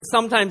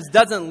sometimes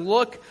doesn't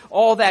look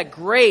all that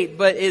great,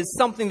 but is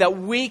something that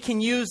we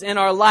can use in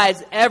our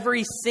lives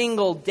every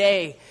single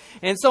day.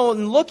 And so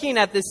in looking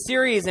at this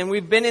series, and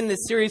we've been in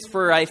this series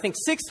for, I think,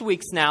 6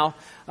 weeks now,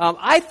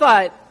 I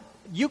thought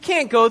you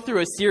can't go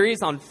through a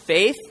series on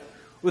faith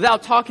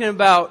without talking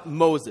about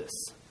Moses,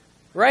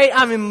 right?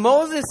 I mean,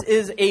 Moses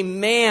is a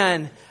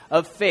man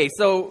of faith.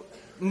 So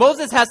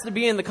Moses has to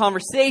be in the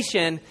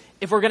conversation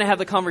if we're going to have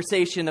the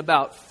conversation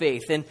about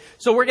faith. And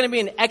so we're going to be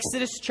in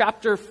Exodus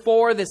chapter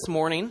 4 this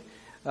morning.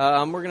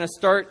 We're going to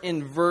start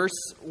in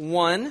verse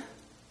 1.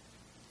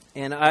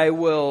 And I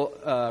will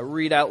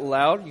read out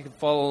loud. You can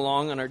follow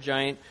along on our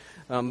giant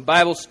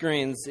Bible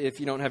screens if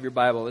you don't have your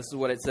Bible. This is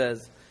what it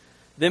says.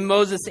 Then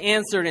Moses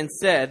answered and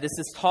said, this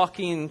is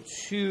talking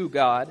to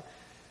God.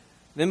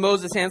 Then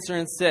Moses answered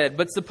and said,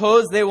 but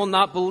suppose they will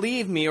not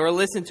believe me or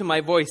listen to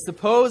my voice.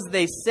 Suppose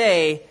they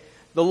say,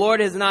 the Lord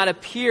has not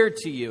appeared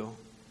to you.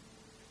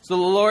 So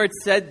the Lord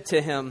said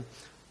to him,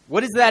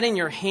 what is that in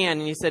your hand?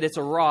 And he said, it's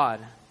a rod.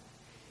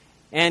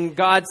 And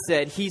God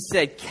said, he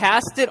said,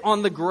 cast it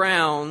on the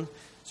ground.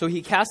 So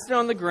he cast it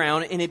on the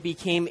ground, and it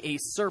became a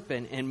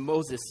serpent, and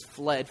Moses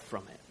fled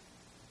from it.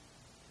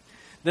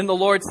 Then the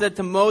Lord said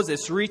to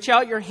Moses, reach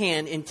out your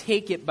hand and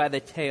take it by the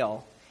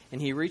tail.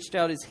 And he reached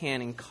out his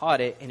hand and caught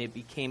it, and it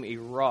became a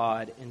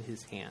rod in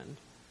his hand.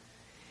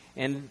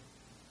 And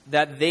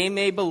that they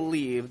may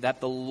believe that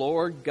the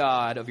Lord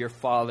God of your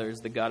fathers,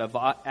 the God of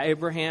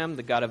Abraham,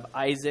 the God of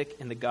Isaac,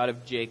 and the God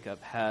of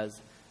Jacob, has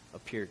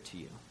appeared to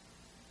you.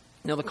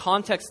 Now, the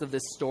context of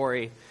this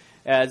story,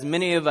 as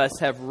many of us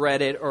have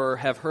read it or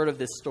have heard of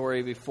this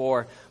story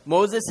before,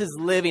 Moses is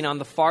living on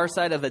the far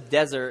side of a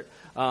desert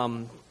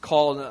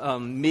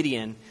called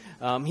Midian.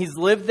 He's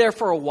lived there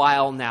for a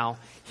while now.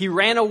 He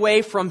ran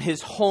away from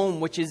his home,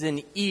 which is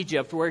in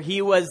Egypt, where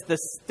he was the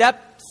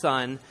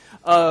stepson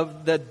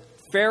of the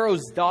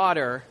Pharaoh's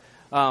daughter,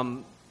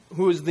 who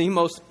was the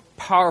most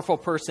powerful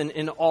person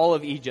in all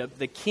of Egypt,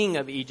 the king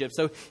of Egypt.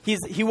 So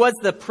he was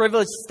the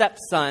privileged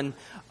stepson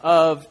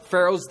of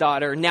Pharaoh's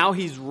daughter. Now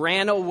he's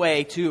ran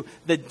away to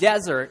the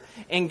desert,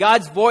 and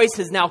God's voice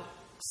has now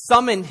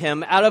summoned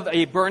him out of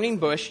a burning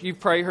bush. You've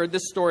probably heard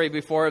this story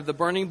before of the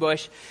burning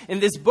bush.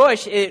 And this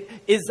bush, it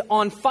is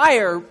on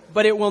fire,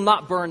 but it will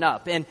not burn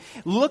up. And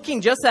looking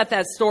just at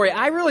that story,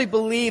 I really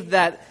believe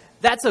that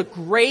that's a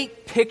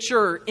great picture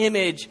or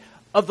image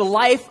of the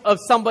life of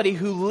somebody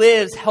who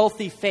lives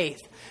healthy faith.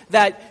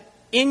 That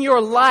in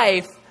your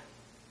life,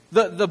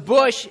 the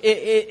bush,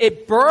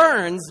 it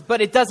burns,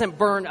 but it doesn't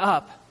burn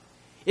up.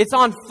 It's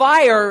on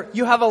fire.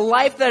 You have a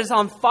life that is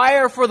on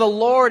fire for the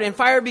Lord and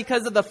fire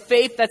because of the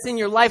faith that's in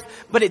your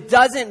life, but it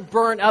doesn't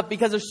burn up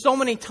because there's so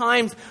many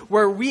times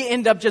where we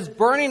end up just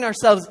burning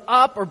ourselves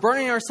up or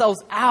burning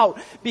ourselves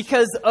out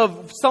because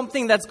of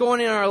something that's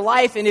going in our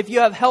life. And if you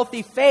have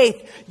healthy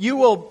faith, you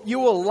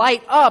will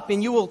light up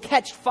and you will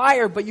catch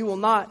fire, but you will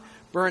not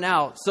burn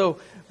out. So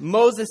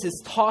Moses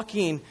is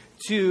talking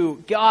to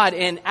God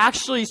and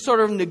actually sort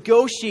of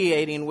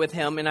negotiating with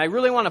him. And I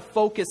really want to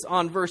focus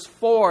on verse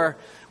 4,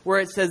 where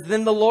it says,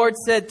 then the Lord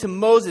said to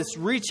Moses,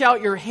 reach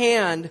out your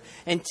hand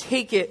and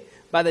take it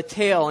by the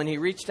tail. And he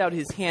reached out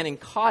his hand and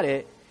caught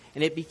it,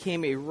 and it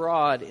became a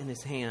rod in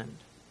his hand.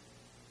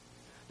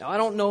 Now, I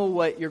don't know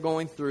what you're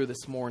going through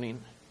this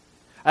morning.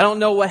 I don't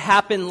know what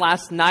happened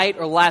last night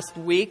or last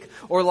week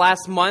or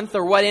last month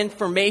or what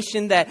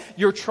information that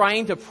you're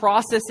trying to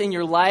process in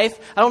your life.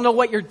 I don't know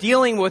what you're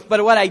dealing with,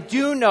 but what I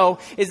do know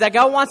is that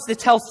God wants to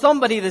tell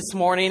somebody this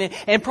morning,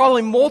 and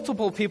probably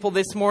multiple people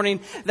this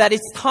morning, that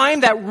it's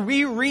time that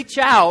we reach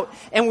out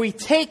and we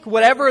take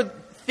whatever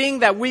thing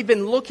that we've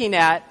been looking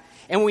at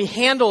and we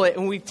handle it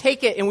and we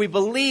take it and we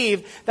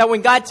believe that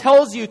when God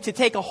tells you to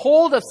take a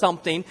hold of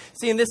something,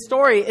 see in this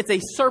story, it's a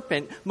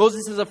serpent.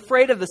 Moses is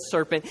afraid of the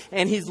serpent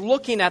and he's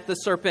looking at the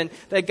serpent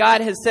that God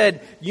has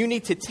said, you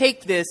need to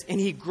take this, and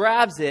he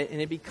grabs it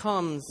and it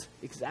becomes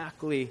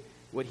exactly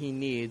what he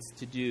needs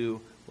to do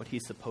what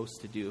he's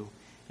supposed to do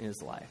in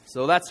his life.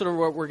 So that's sort of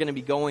what we're going to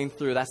be going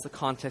through. That's the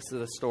context of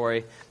the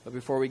story. But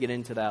before we get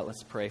into that,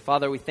 let's pray.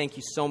 Father, we thank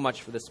you so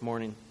much for this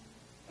morning.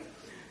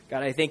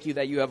 God, I thank you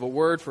that you have a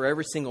word for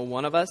every single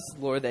one of us.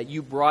 Lord, that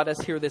you brought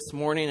us here this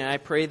morning, and I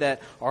pray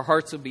that our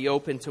hearts would be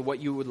open to what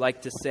you would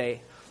like to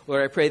say.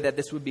 Lord, I pray that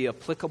this would be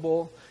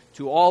applicable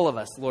to all of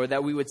us, Lord,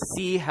 that we would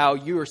see how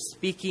you are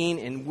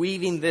speaking and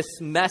weaving this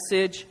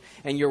message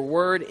and your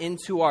word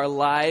into our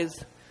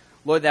lives.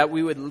 Lord, that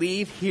we would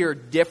leave here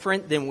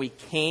different than we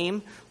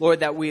came.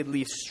 Lord, that we would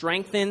leave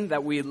strengthened,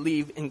 that we would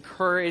leave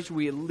encouraged,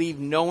 we would leave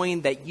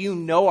knowing that you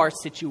know our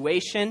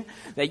situation,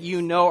 that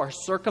you know our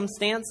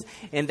circumstance,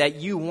 and that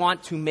you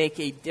want to make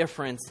a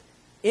difference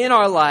in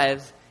our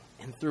lives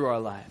and through our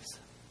lives.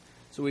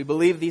 So we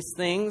believe these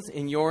things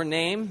in your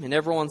name. And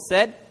everyone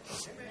said,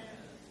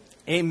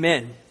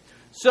 Amen.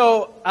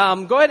 So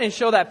go ahead and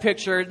show that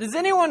picture. Does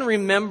anyone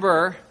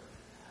remember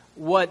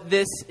what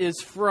this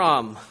is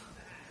from?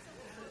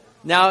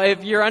 Now,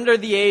 if you're under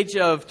the age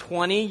of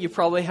 20, you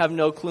probably have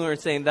no clue or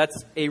saying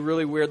that's a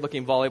really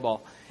weird-looking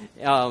volleyball.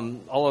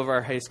 All of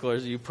our high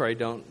schoolers, you probably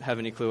don't have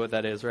any clue what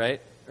that is,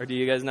 right? Or do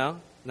you guys know?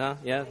 No?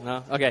 Yeah?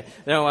 No? Okay.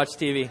 They don't watch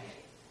TV.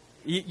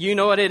 You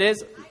know what it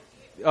is?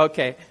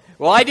 Okay.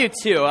 Well, I do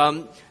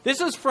too.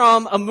 This was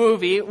from a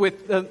movie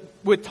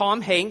with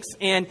Tom Hanks,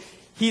 and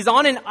he's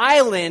on an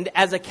island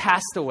as a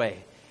castaway.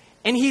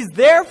 And he's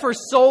there for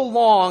so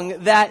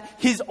long that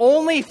his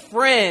only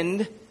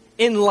friend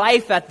in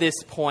life at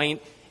this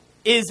point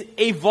is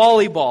a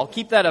volleyball.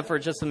 Keep that up for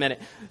just a minute.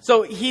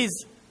 So he's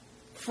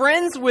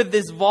friends with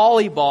this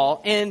volleyball,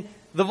 and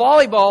the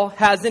volleyball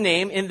has a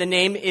name, and the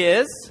name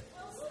is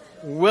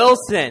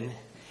Wilson.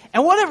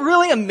 And what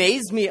really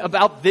amazed me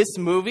about this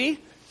movie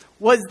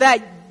was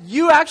that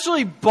you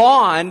actually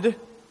bond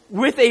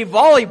with a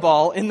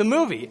volleyball in the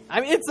movie. I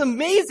mean, it's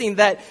amazing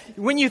that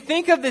when you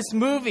think of this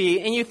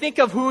movie and you think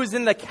of who's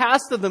in the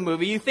cast of the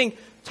movie, you think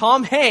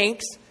Tom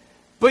Hanks,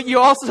 but you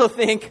also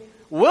think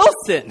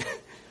Wilson.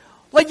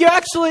 Like, you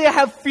actually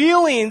have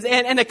feelings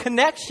and a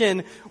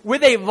connection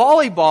with a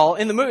volleyball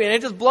in the movie. And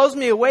it just blows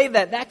me away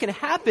that that can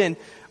happen.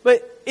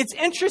 But it's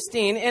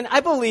interesting, and I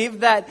believe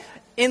that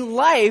in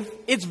life,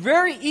 it's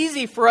very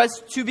easy for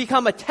us to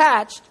become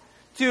attached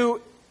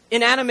to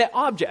inanimate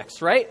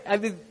objects, right? I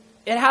mean,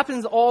 it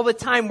happens all the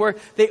time where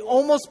they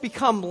almost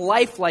become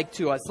lifelike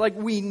to us. Like,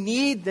 we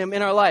need them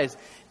in our lives.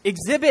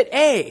 Exhibit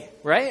A,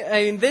 right?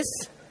 I mean, this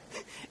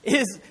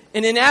is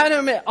an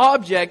inanimate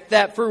object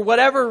that for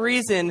whatever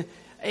reason,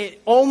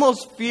 it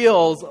almost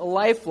feels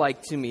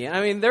lifelike to me.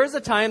 I mean, there's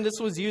a time this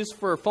was used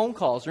for phone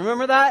calls.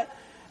 Remember that?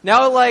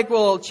 Now, like,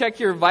 we'll check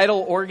your vital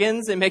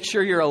organs and make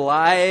sure you're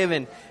alive,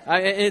 and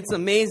it's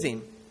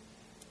amazing.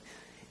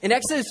 In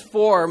Exodus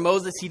 4,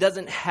 Moses, he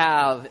doesn't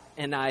have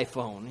an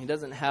iPhone. He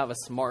doesn't have a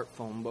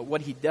smartphone. But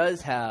what he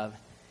does have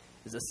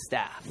is a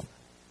staff.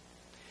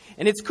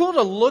 And it's cool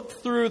to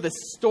look through the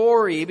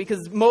story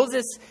because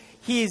Moses,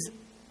 he's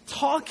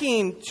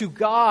talking to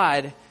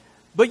God.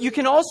 But you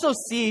can also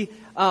see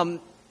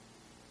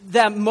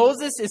that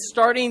Moses is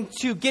starting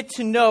to get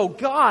to know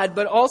God,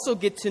 but also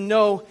get to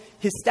know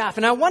his staff.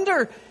 And I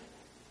wonder,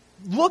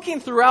 looking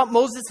throughout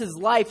Moses'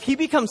 life, he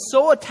becomes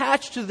so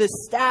attached to this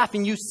staff,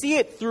 and you see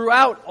it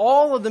throughout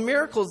all of the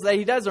miracles that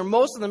he does, or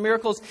most of the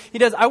miracles he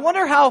does. I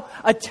wonder how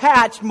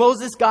attached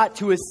Moses got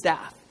to his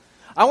staff.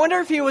 I wonder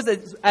if he was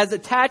as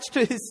attached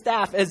to his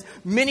staff as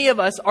many of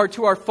us are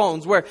to our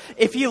phones, where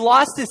if he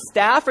lost his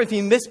staff or if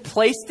he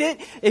misplaced it,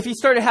 if he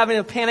started having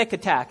a panic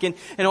attack and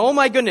oh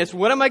my goodness,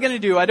 what am I going to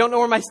do? I don't know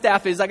where my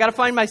staff is. I got to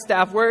find my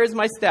staff. Where is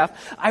my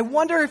staff? I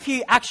wonder if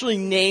he actually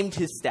named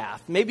his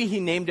staff. Maybe he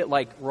named it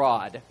like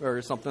Rod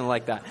or something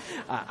like that.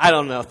 I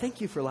don't know.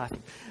 Thank you for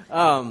laughing.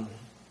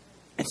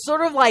 It's sort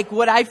of like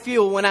what I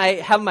feel when I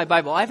have my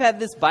Bible. I've had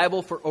this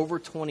Bible for over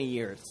 20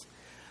 years.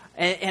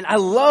 And I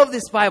love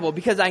this Bible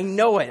because I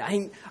know it.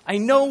 I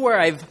know where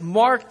I've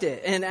marked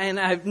it. And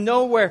I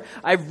know where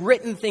I've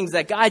written things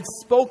that God's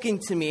spoken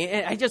to me.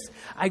 And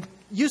I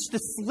used to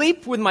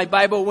sleep with my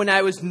Bible when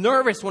I was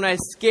nervous, when I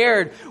was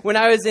scared. When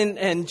I was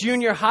in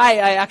junior high,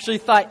 I actually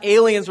thought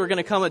aliens were going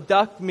to come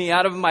abduct me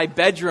out of my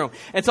bedroom.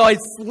 And so I'd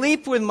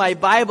sleep with my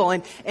Bible.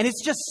 And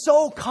it's just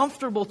so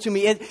comfortable to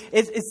me.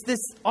 It's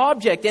this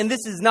object, and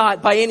this is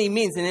not by any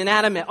means an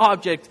inanimate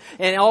object,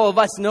 and all of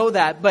us know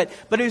that. But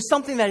it was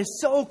something that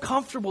is so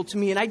comfortable to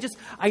me. And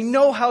I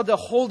know how to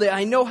hold it.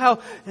 I know how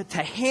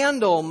to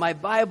handle my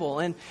Bible.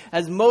 And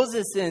as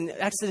Moses in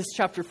Exodus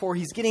chapter 4,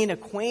 he's getting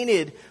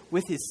acquainted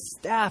with his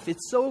staff.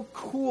 It's so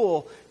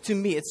cool to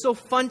me. It's so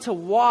fun to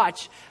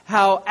watch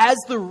how, as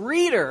the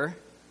reader,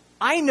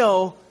 I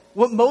know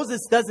what Moses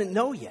doesn't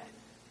know yet.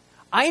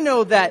 I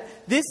know that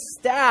this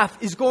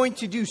staff is going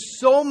to do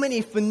so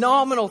many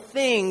phenomenal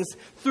things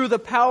through the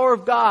power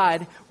of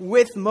God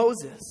with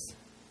Moses.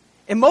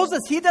 And Moses,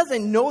 he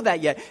doesn't know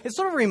that yet. It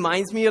sort of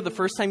reminds me of the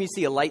first time you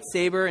see a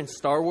lightsaber in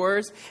Star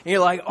Wars. And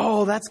you're like,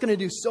 oh, that's going to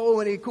do so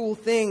many cool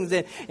things.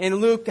 And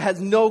Luke has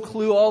no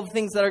clue all the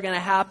things that are going to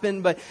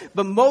happen. But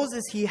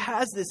Moses, he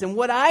has this. And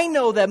what I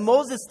know that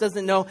Moses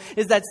doesn't know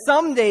is that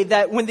someday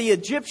that when the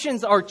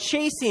Egyptians are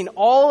chasing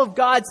all of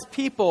God's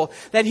people,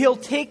 that he'll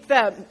take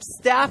that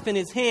staff in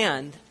his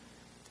hand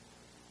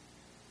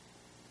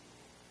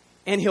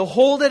and he'll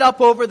hold it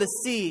up over the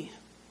sea.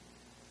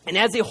 And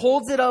as he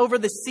holds it over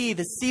the sea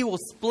will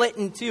split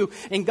in two,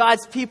 and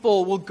God's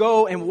people will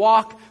go and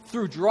walk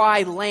through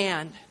dry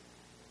land.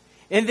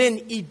 And then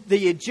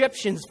the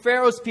Egyptians,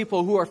 Pharaoh's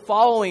people who are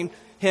following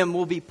him,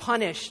 will be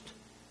punished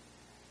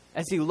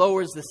as he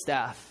lowers the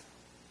staff,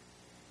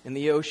 and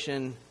the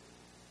ocean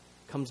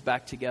comes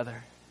back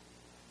together.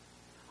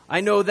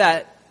 I know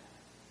that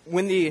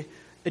when the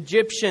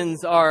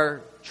Egyptians are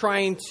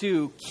trying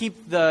to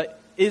keep the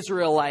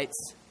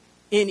Israelites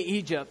in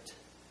Egypt,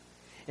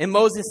 and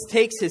Moses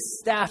takes his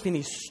staff and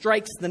he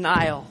strikes the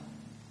Nile.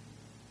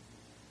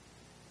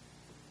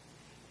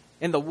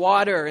 And the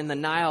water in the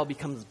Nile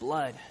becomes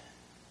blood.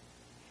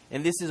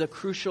 And this is a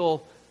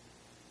crucial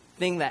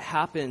thing that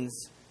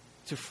happens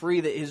to free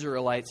the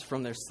Israelites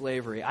from their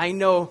slavery. I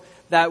know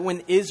that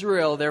when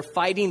Israel, they're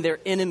fighting their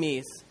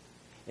enemies,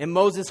 and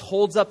Moses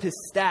holds up his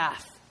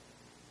staff.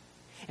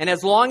 And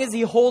as long as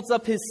he holds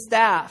up his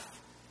staff,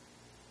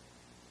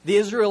 The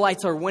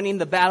Israelites are winning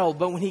the battle,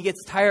 but when he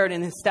gets tired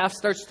and his staff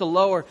starts to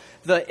lower,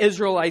 the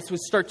Israelites would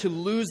start to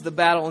lose the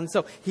battle. And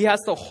so he has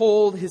to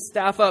hold his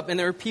staff up, and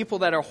there are people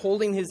that are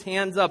holding his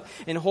hands up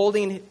and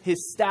holding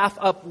his staff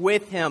up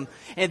with him.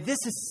 And this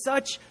is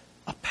such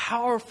a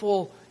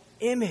powerful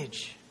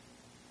image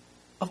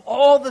of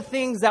all the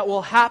things that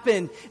will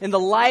happen in the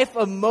life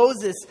of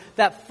Moses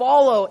that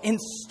follow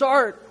and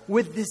start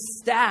with this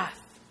staff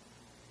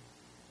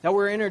that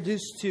we're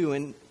introduced to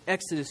in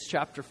Exodus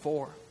chapter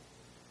 4.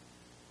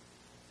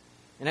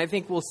 And I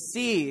think we'll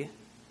see,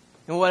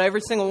 and what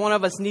every single one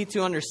of us need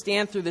to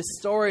understand through this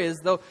story is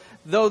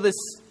though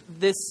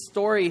this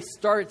story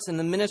starts in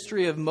the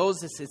ministry of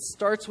Moses, it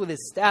starts with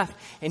his staff,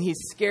 and he's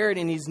scared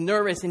and he's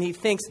nervous and he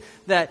thinks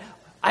that,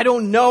 I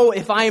don't know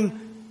if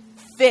I'm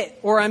fit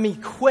or I'm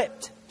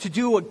equipped to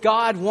do what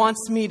God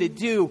wants me to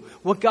do,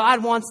 what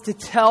God wants to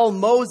tell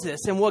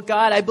Moses, and what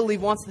God, I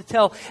believe, wants to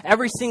tell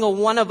every single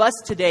one of us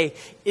today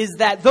is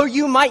that though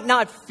you might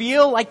not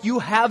feel like you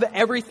have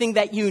everything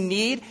that you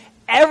need,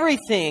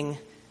 everything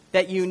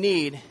that you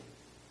need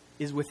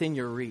is within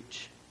your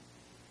reach.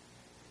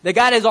 That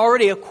God has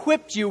already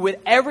equipped you with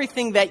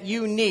everything that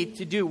you need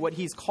to do what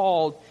He's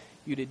called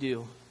you to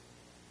do.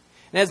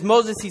 And as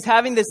Moses, he's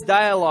having this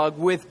dialogue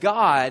with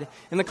God,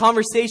 and the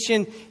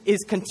conversation is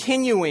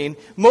continuing.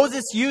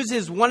 Moses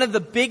uses one of the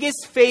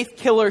biggest faith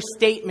killer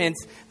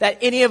statements that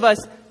any of us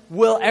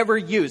will ever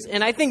use.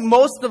 And I think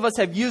most of us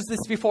have used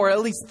this before, or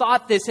at least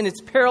thought this, and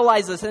it's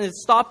paralyzed us, and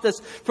it's stopped us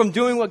from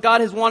doing what God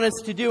has wanted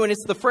us to do. And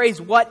it's the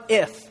phrase, what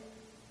if?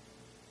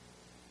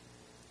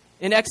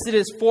 In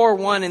Exodus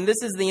 4:1, and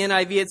this is the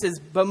NIV, it says,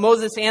 but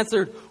Moses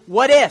answered,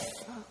 what if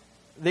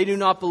they do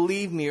not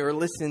believe me or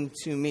listen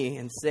to me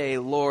and say,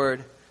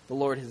 Lord, the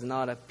Lord has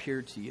not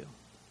appeared to you?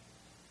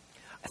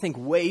 I think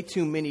way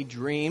too many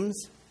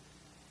dreams,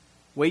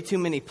 way too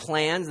many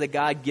plans that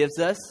God gives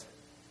us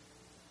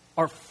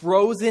are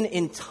frozen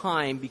in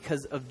time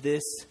because of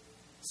this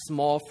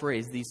small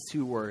phrase, these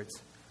two words,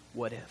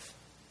 what if?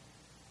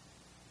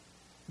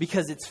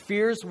 Because it's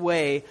fear's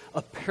way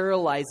of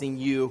paralyzing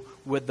you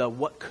with the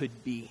what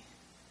could be.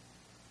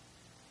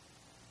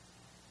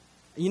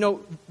 You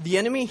know, the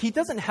enemy, he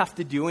doesn't have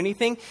to do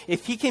anything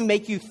if he can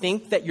make you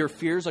think that your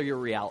fears are your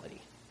reality.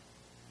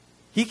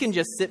 He can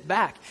just sit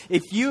back.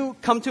 If you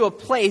come to a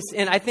place,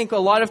 and I think a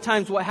lot of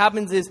times what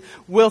happens is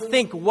we'll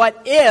think,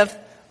 what if?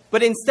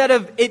 But instead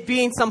of it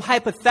being some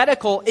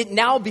hypothetical, it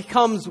now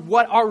becomes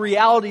what our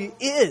reality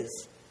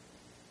is.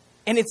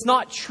 And it's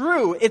not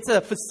true. It's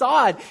a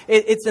facade.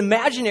 It's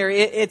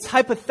imaginary. It's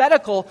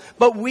hypothetical.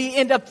 But we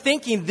end up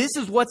thinking this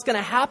is what's going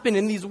to happen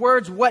in these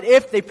words. What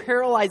if they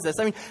paralyze us?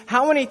 I mean,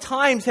 how many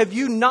times have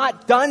you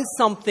not done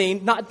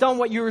something, not done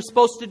what you were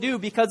supposed to do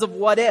because of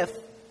what if?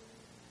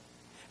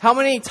 How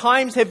many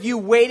times have you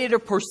waited or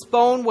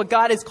postponed what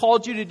God has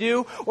called you to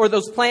do or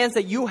those plans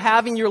that you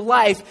have in your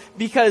life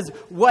because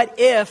what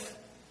if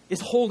is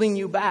holding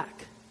you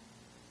back?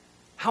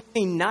 How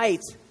many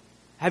nights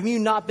have you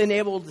not been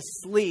able to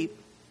sleep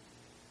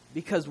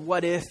because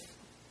what if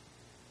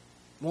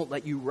won't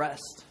let you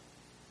rest?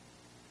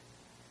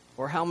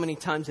 Or how many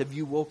times have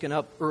you woken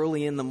up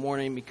early in the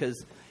morning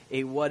because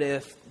a what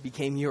if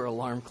became your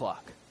alarm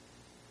clock?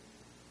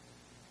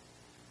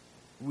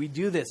 We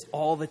do this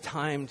all the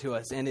time to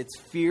us, and it's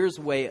fear's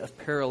way of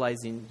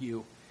paralyzing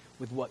you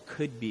with what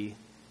could be,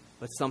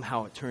 but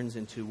somehow it turns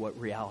into what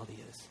reality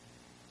is.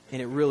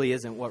 And it really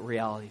isn't what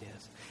reality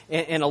is.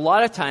 And a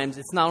lot of times,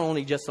 it's not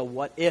only just a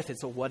what if,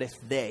 it's a what if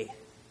they.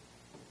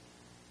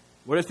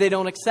 What if they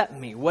don't accept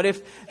me? What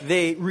if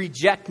they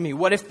reject me?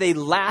 What if they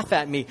laugh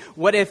at me?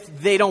 What if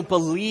they don't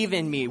believe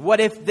in me? What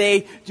if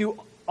they do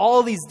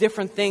all these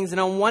different things? And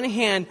on one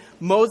hand,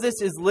 Moses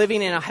is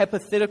living in a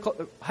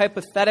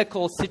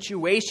hypothetical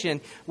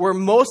situation where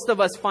most of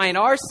us find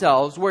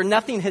ourselves, where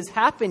nothing has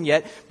happened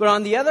yet. But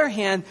on the other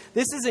hand,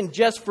 this isn't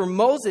just for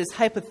Moses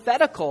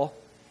hypothetical,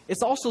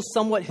 it's also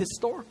somewhat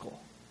historical.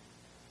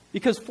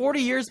 Because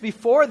 40 years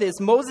before this,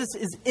 Moses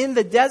is in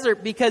the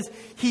desert because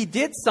he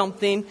did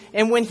something,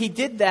 and when he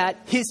did that,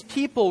 his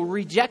people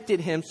rejected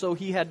him, so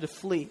he had to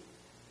flee.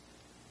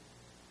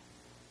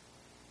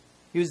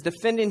 He was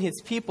defending his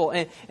people.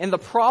 And the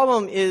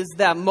problem is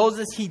that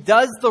Moses, he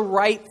does the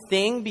right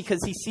thing because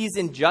he sees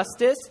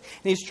injustice,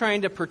 and he's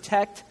trying to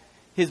protect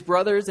his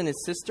brothers and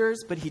his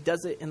sisters, but he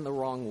does it in the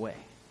wrong way.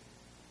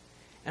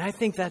 And I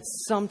think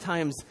that's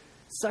sometimes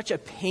such a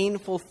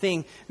painful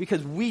thing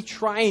because we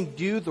try and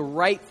do the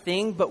right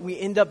thing, but we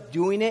end up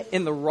doing it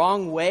in the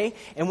wrong way.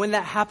 And when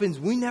that happens,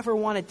 we never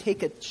want to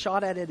take a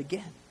shot at it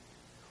again.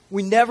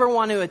 We never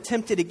want to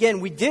attempt it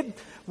again. We did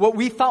what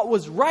we thought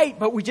was right,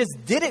 but we just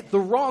did it the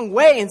wrong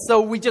way. And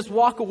so we just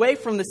walk away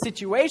from the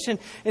situation.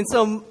 And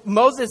so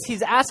Moses,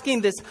 he's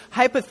asking this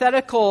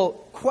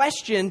hypothetical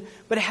question,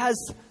 but it has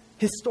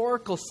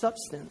historical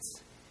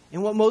substance.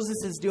 And what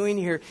Moses is doing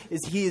here is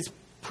he is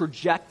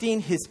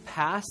projecting his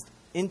past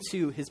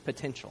into his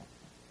potential.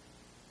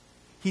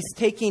 He's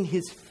taking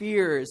his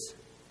fears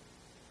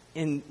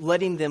and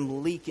letting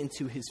them leak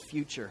into his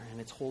future,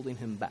 and it's holding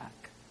him back.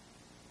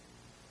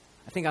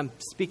 I think I'm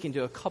speaking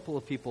to a couple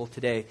of people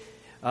today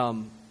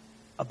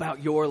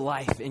about your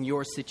life and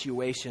your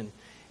situation.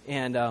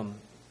 And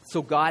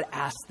so God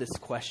asked this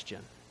question,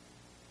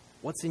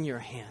 what's in your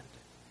hand?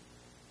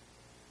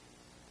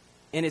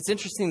 And it's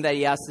interesting that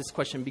he asked this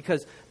question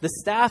because the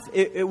staff,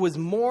 it was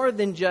more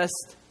than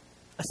just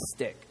a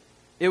stick.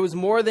 It was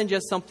more than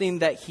just something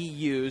that he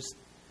used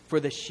for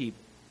the sheep.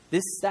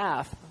 This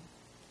staff,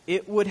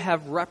 it would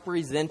have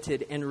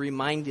represented and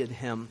reminded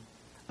him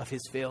of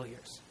his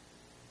failures.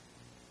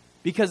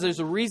 Because there's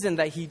a reason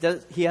that he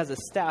has a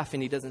staff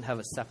and he doesn't have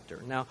a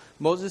scepter. Now,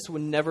 Moses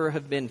would never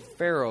have been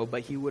Pharaoh,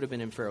 but he would have been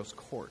in Pharaoh's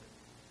court.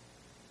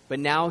 But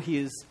now he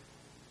is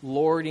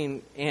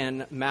lording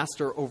and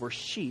master over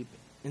sheep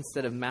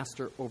instead of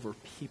master over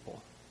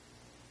people.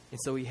 And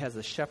so he has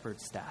a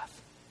shepherd's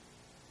staff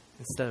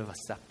instead of a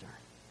scepter.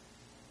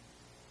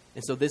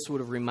 And so this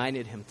would have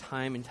reminded him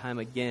time and time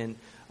again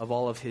of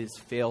all of his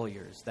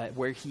failures, that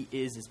where he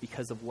is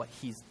because of what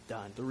he's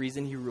done. The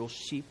reason he rules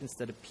sheep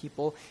instead of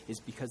people is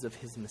because of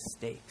his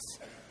mistakes.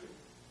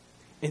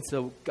 And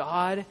so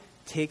God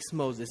takes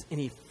Moses and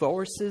he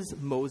forces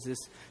Moses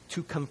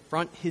to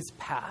confront his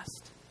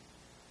past.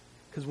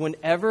 Because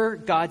whenever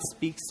God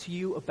speaks to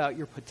you about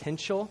your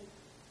potential,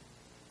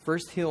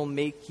 first he'll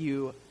make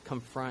you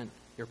confront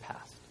your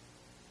past.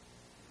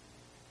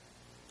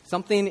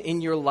 Something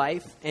in your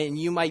life, and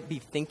you might be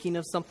thinking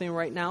of something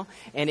right now,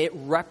 and it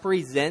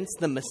represents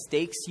the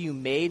mistakes you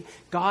made.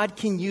 God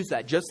can use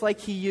that. Just like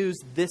he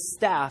used this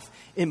staff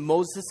in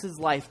Moses'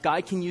 life,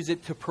 God can use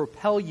it to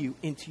propel you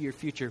into your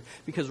future.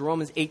 Because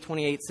Romans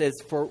 8:28 says,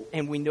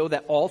 and we know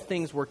that all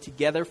things work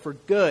together for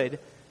good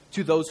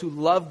to those who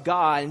love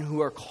God and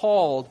who are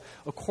called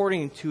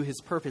according to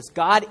his purpose.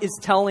 God is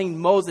telling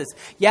Moses,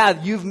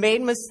 yeah, you've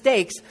made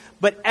mistakes,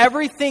 but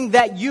everything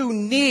that you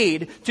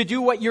need to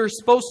do what you're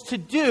supposed to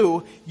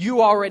do,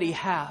 you already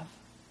have.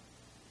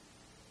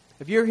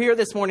 If you're here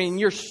this morning and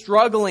you're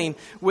struggling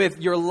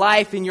with your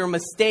life and your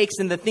mistakes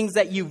and the things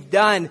that you've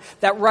done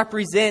that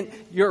represent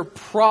your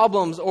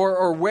problems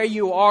or where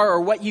you are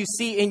or what you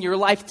see in your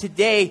life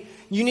today,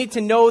 you need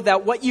to know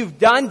that what you've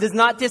done does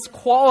not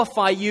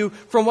disqualify you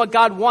from what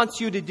God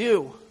wants you to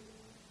do.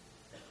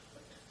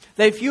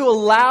 That if you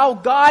allow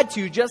God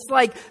to, just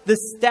like the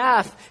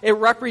staff, it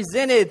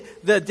represented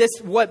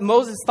what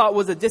Moses thought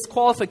was a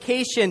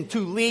disqualification to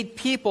lead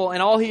people,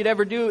 and all he'd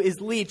ever do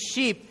is lead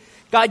sheep.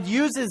 God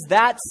uses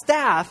that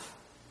staff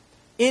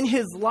in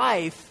his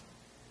life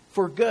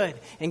for good.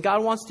 And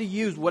God wants to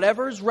use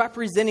whatever is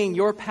representing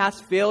your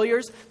past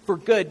failures for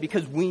good,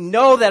 because we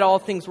know that all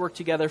things work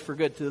together for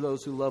good to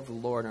those who love the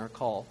Lord and are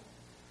called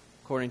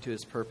according to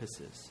his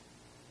purposes.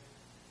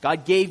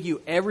 God gave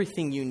you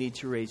everything you need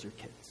to raise your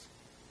kids.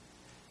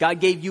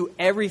 God gave you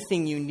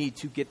everything you need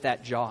to get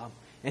that job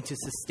and to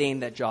sustain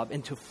that job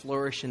and to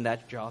flourish in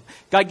that job.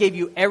 God gave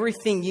you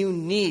everything you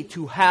need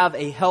to have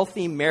a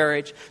healthy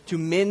marriage, to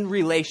mend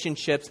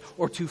relationships,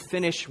 or to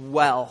finish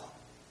well.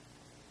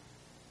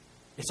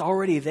 It's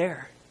already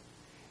there.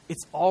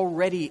 It's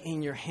already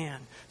in your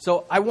hand.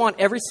 So I want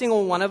every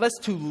single one of us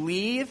to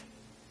leave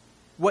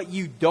what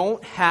you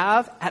don't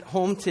have at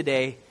home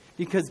today,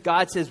 because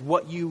God says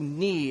what you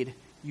need,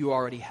 you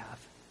already have.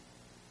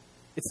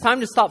 It's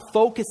time to stop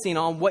focusing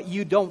on what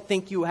you don't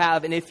think you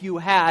have. And if you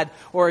had,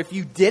 or if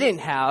you didn't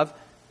have,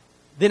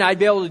 then I'd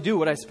be able to do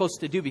what I'm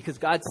supposed to do, because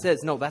God says,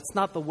 no, that's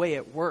not the way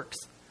it works.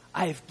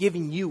 I have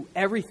given you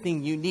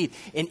everything you need,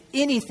 and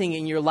anything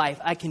in your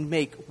life I can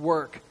make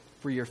work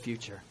for your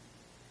future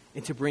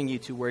and to bring you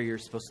to where you're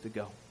supposed to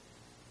go.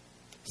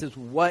 It says,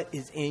 what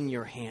is in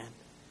your hand?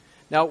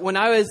 Now, when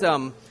I was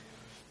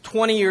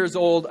 20 years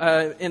old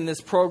in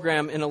this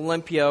program in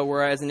Olympia,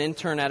 where I was an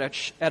intern at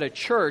a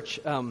church,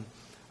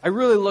 I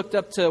really looked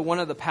up to one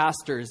of the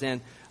pastors.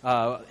 And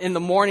in the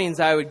mornings,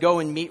 I would go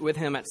and meet with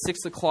him at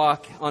 6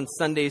 o'clock on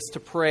Sundays to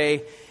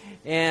pray.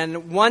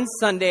 And one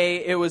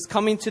Sunday, it was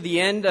coming to the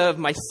end of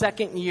my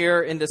second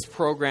year in this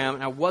program,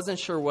 and I wasn't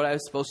sure what I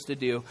was supposed to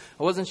do.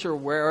 I wasn't sure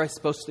where I was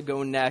supposed to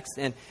go next.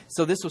 And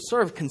so this was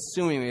sort of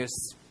consuming me. It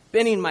was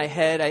spinning my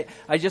head.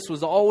 I just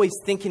was always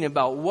thinking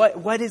about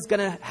what is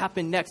going to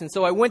happen next. And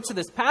so I went to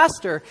this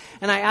pastor,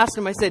 and I asked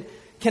him, I said,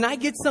 can I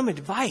get some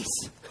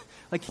advice?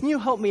 Like, can you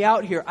help me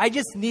out here? I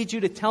just need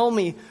you to tell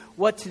me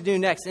what to do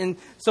next. And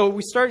so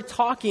we started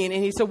talking,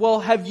 and he said, well,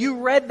 have you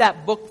read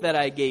that book that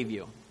I gave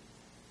you?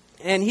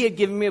 And he had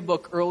given me a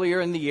book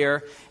earlier in the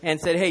year and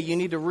said, hey, you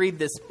need to read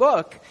this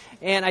book.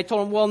 And I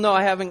told him, well, no,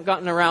 I haven't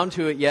gotten around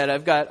to it yet.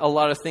 I've got a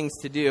lot of things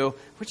to do,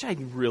 which I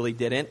really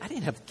didn't. I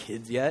didn't have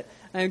kids yet.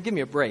 Give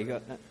me a break.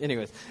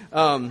 Anyways.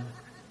 But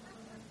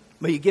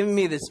he given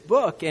me this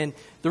book. And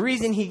the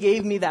reason he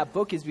gave me that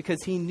book is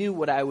because he knew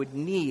what I would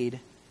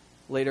need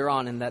later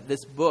on, and that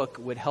this book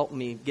would help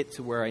me get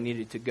to where I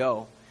needed to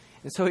go.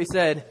 And so he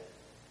said,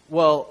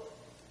 well,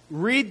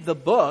 read the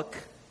book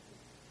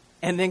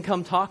and then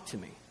come talk to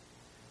me.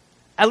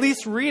 At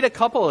least read a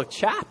couple of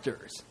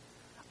chapters.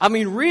 I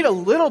mean, read a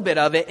little bit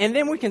of it, and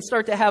then we can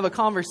start to have a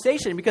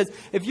conversation. Because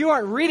if you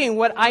aren't reading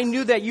what I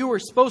knew that you were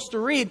supposed to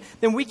read,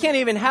 then we can't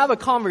even have a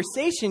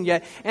conversation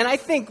yet. And I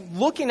think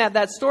looking at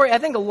that story, I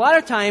think a lot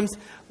of times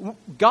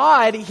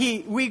God,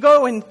 we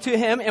go into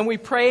Him and we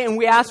pray and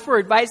we ask for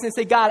advice and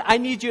say, God, I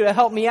need you to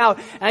help me out.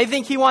 And I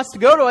think He wants to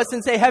go to us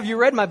and say, have you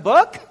read my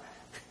book?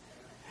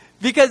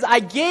 Because I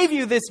gave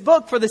you this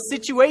book for the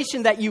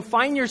situation that you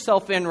find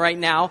yourself in right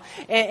now.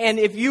 And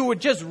if you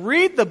would just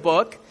read the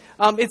book,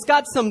 it's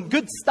got some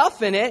good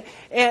stuff in it,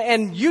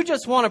 and you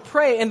just want to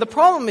pray. And the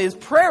problem is,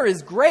 prayer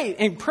is great,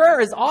 and prayer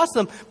is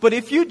awesome. But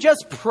if you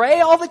just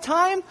pray all the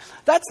time,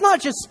 that's not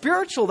just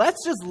spiritual,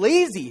 that's just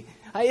lazy.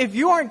 If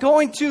you aren't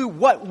going to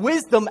what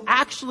wisdom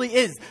actually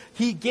is,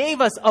 He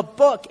gave us a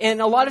book. And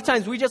a lot of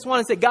times we just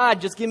want to say,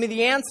 God, just give me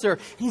the answer.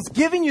 He's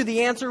giving you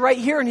the answer right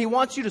here, and He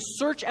wants you to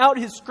search out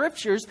His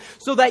scriptures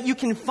so that you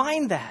can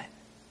find that.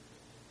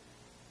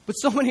 But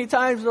so many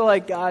times we're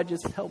like, God,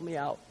 just help me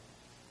out.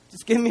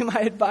 Just give me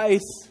my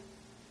advice.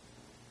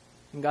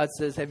 And God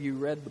says, have you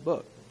read the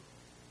book?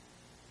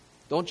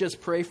 Don't just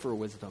pray for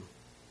wisdom,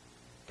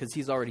 because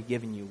He's already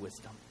given you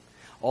wisdom.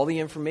 All the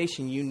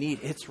information you need,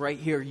 it's right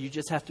here. You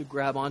just have to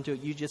grab onto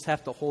it. You just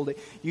have to hold it.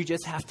 You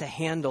just have to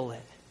handle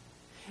it.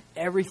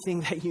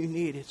 Everything that you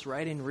need, it's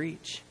right in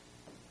reach.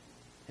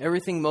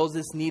 Everything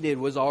Moses needed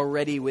was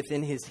already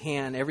within his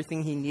hand.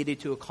 Everything he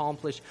needed to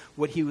accomplish,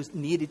 what he was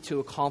needed to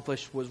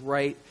accomplish, was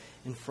right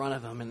in front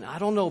of him. And I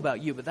don't know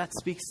about you, but that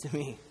speaks to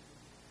me.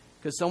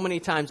 Because so many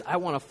times I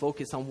want to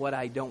focus on what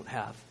I don't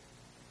have.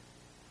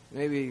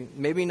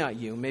 Maybe not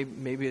you.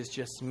 Maybe it's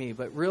just me.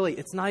 But really,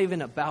 it's not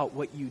even about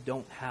what you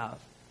don't have.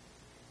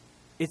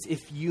 It's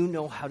if you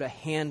know how to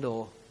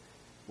handle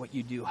what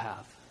you do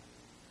have.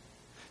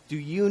 Do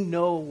you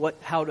know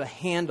how to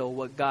handle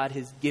what God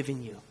has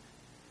given you?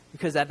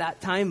 Because at that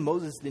time,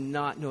 Moses did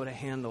not know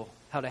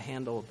how to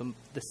handle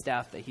the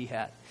staff that he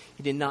had.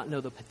 He did not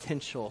know the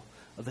potential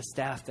of the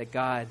staff that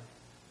God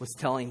was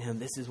telling him,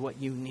 this is what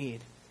you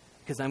need,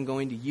 because I'm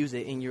going to use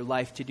it in your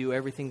life to do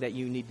everything that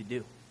you need to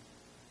do.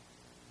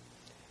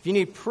 If you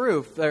need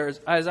proof,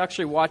 I was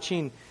actually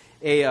watching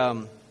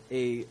a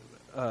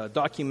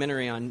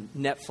documentary on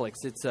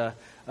Netflix. It's a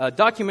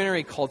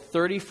documentary called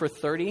 30 for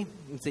 30.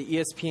 It's an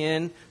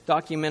ESPN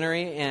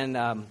documentary,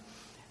 and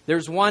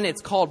there's one,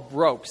 it's called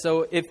Broke.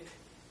 So if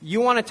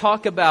you want to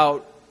talk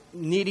about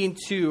needing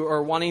to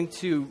or wanting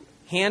to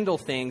handle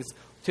things,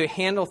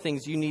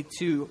 you need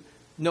to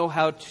know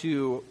how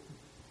to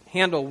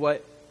handle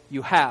what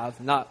you have,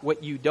 not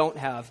what you don't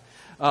have.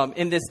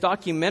 In this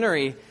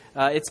documentary,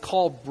 it's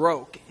called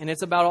Broke, and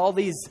it's about all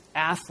these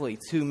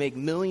athletes who make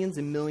millions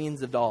and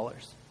millions of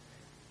dollars.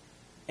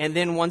 And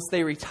then once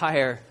they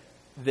retire,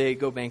 they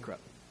go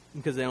bankrupt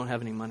because they don't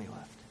have any money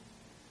left.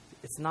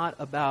 It's not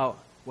about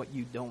what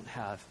you don't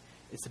have.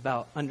 It's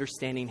about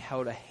understanding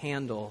how to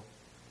handle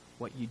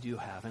what you do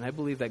have. And I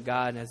believe that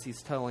God, as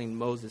He's telling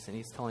Moses and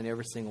He's telling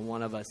every single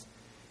one of us,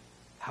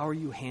 how are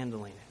you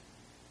handling it?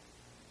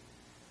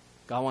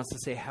 God wants to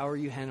say, how are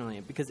you handling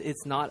it? Because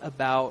it's not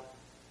about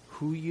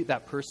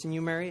that person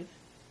you married.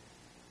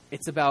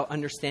 It's about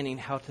understanding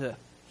how to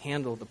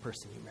handle the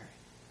person you married.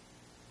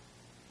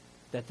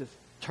 That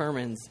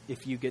determines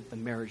if you get the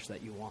marriage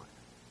that you want.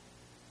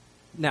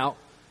 Now,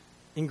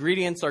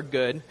 ingredients are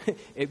good.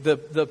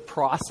 The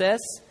process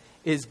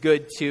is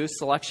good too.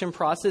 Selection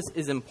process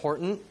is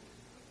important.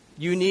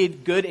 You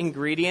need good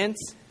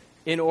ingredients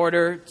in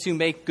order to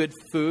make good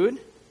food.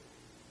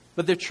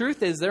 But the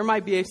truth is, there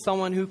might be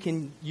someone who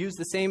can use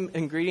the same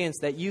ingredients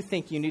that you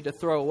think you need to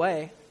throw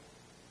away,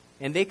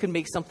 and they could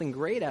make something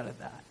great out of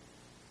that.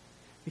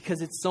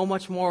 Because it's so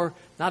much more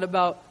not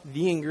about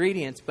the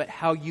ingredients, but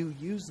how you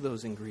use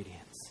those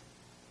ingredients.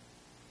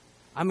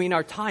 I mean,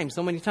 our time,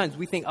 so many times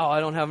we think,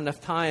 I don't have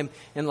enough time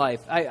in life.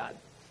 I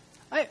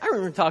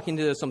remember talking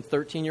to some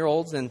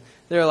 13-year-olds, and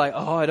they're like,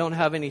 I don't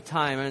have any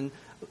time. And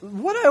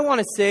what I want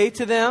to say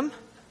to them,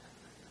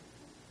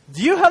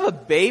 do you have a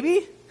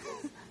baby?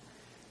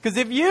 Because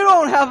if you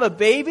don't have a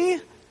baby,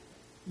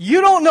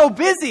 you don't know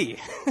busy.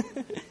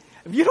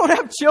 If you don't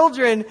have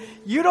children,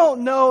 you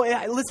don't know.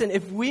 Listen,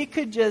 if we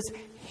could just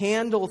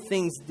handle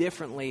things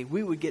differently,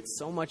 we would get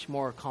so much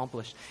more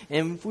accomplished.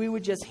 And if we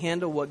would just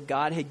handle what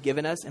God had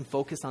given us and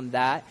focus on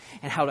that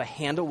and how to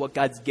handle what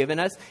God's given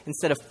us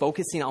instead of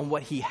focusing on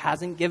what He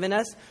hasn't given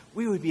us,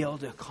 we would be able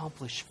to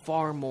accomplish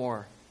far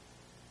more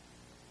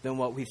than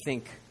what we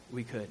think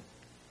we could.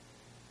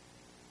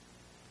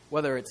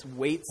 Whether it's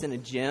weights in a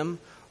gym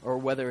or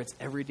whether it's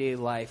everyday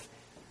life,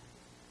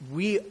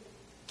 we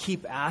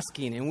keep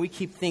asking and we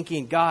keep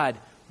thinking, God,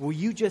 will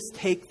you just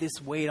take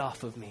this weight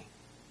off of me?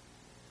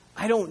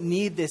 I don't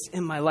need this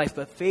in my life.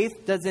 But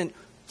faith doesn't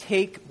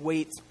take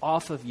weights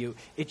off of you.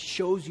 It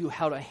shows you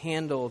how to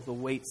handle the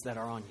weights that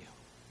are on you.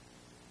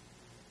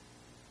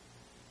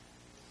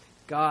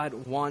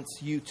 God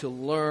wants you to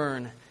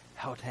learn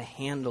how to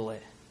handle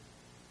it.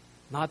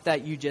 Not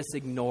that you just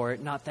ignore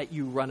it, not that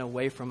you run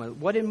away from it.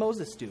 What did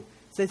Moses do?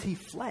 It says he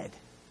fled.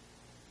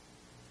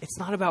 It's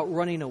not about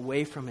running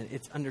away from it.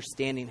 It's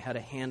understanding how to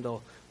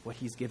handle what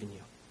He's given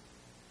you.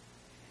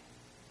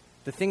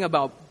 The thing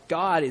about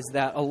God is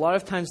that a lot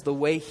of times the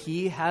way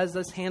He has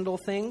us handle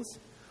things,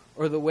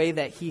 or the way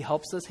that He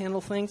helps us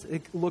handle things,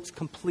 it looks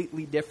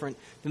completely different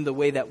than the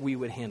way that we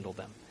would handle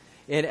them.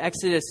 In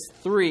Exodus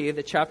 3,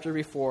 the chapter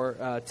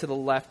before, to the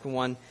left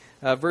one,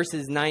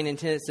 verses 9 and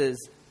 10, it says,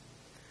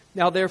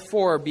 "Now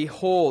therefore,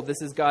 behold,"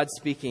 this is God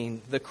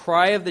speaking, "the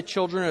cry of the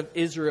children of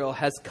Israel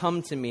has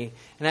come to me,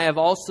 and I have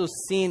also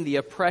seen the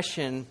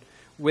oppression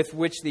with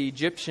which the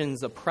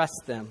Egyptians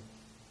oppressed them.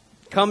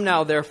 Come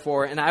now,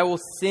 therefore, and I will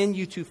send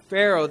you to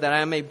Pharaoh, that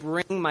I may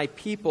bring my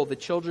people, the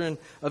children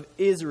of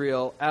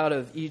Israel, out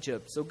of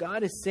Egypt." So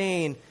God is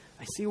saying,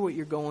 I see what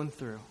you're going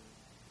through.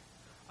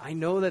 I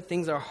know that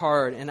things are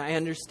hard, and I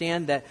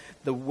understand that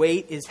the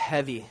weight is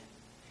heavy.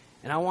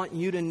 And I want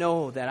you to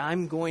know that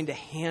I'm going to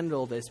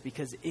handle this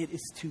because it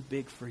is too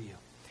big for you.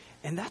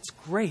 And that's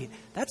great.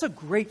 That's a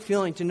great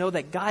feeling to know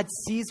that God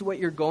sees what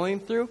you're going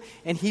through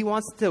and He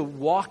wants to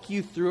walk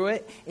you through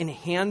it and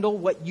handle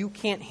what you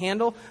can't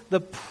handle. The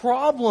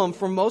problem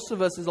for most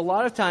of us is a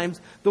lot of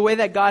times the way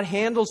that God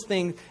handles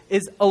things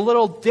is a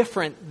little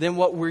different than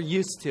what we're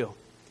used to.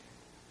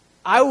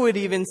 I would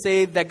even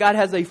say that God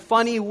has a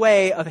funny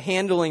way of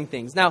handling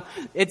things. Now,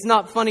 it's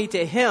not funny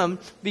to Him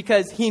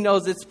because He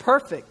knows it's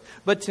perfect.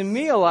 But to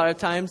me, a lot of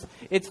times,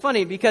 it's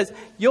funny because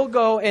you'll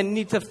go and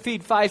need to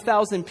feed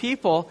 5,000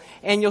 people,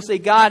 and you'll say,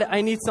 "God,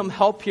 I need some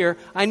help here.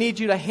 I need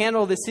you to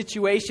handle this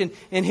situation."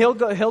 And He'll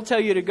tell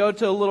you to go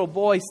to a little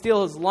boy,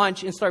 steal his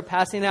lunch, and start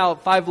passing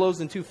out 5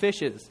 loaves and 2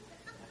 fishes.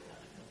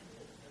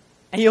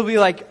 And you'll be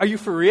like, "Are you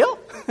for real?"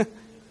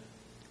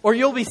 Or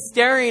you'll be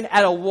staring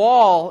at a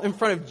wall in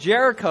front of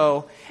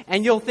Jericho,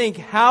 and you'll think,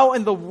 "How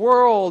in the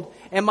world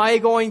am I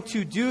going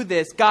to do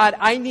this? God,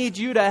 I need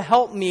you to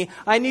help me.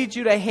 I need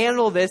you to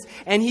handle this."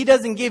 And He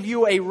doesn't give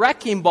you a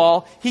wrecking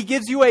ball. He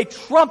gives you a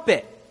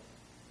trumpet.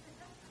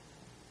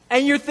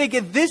 And you're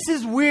thinking, this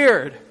is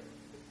weird.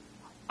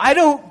 I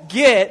don't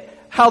get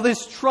how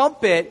this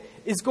trumpet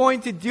is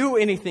going to do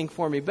anything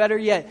for me. Better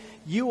yet,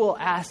 you will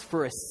ask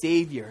for a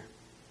Savior.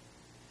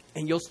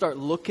 And you'll start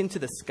looking to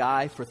the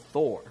sky for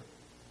Thor.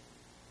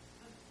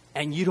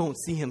 And you don't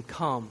see him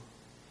come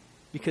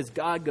because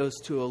God goes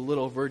to a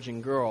little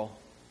virgin girl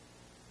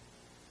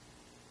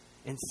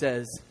and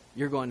says,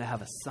 "You're going to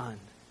have a son.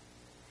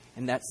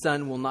 And that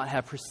son will not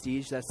have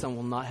prestige. That son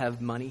will not have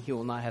money. He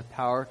will not have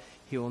power.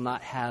 He will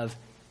not have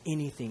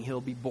anything.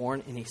 He'll be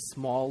born in a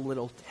small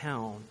little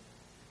town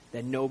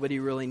that nobody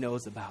really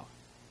knows about.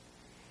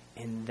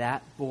 And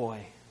that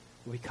boy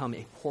will become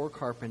a poor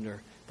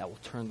carpenter that will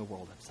turn the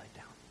world upside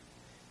down."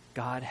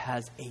 God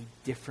has a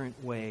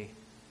different way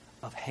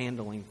of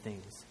handling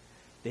things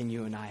than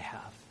you and I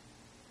have.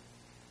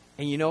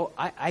 And you know,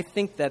 I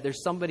think that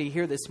there's somebody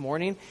here this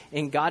morning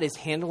and God is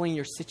handling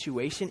your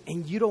situation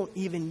and you don't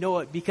even know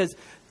it because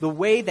the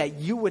way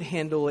that you would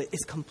handle it is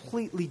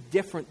completely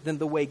different than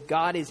the way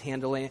God is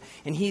handling it.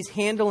 And He's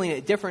handling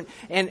it different.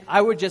 And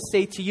I would just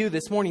say to you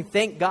this morning,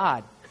 thank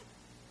God.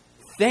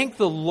 Thank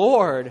the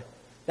Lord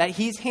that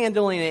He's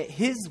handling it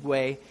His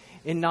way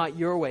and not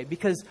your way.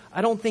 Because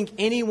I don't think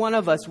any one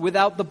of us,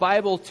 without the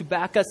Bible to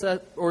back us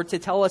up or to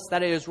tell us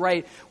that it is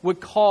right, would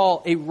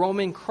call a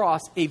Roman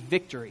cross a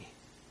victory.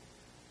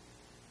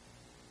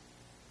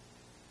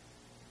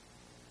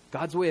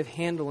 God's way of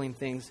handling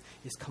things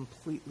is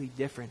completely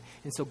different.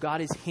 And so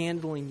God is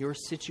handling your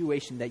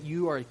situation that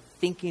you are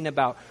thinking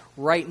about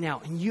right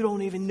now. And you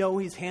don't even know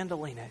He's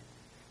handling it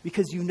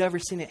because you've never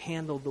seen it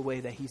handled the way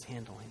that He's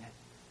handling it.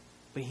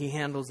 But He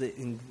handles it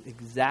in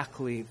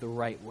exactly the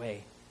right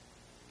way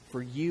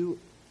for you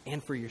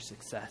and for your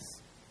success.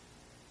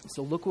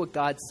 So look what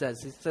God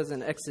says. It says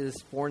in Exodus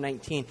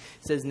 4:19, it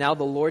says, "Now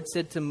the Lord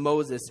said to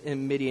Moses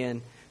in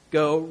Midian,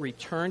 'Go,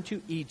 return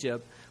to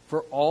Egypt,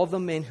 for all the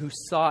men who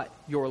sought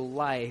your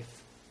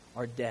life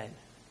are dead.'"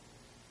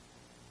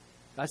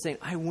 God's saying,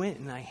 I went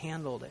and I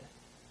handled it.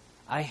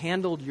 I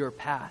handled your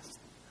past.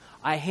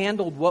 I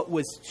handled what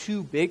was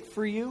too big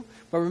for you.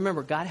 But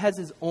remember, God has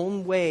His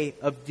own way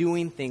of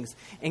doing things.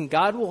 And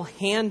God will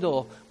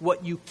handle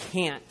what you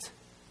can't.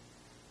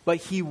 But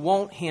He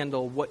won't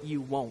handle what you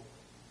won't.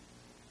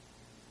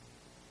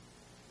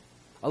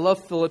 I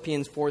love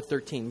Philippians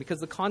 4:13 because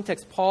the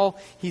context, Paul,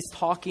 he's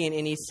talking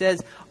and he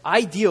says,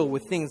 I deal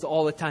with things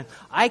all the time.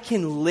 I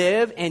can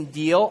live and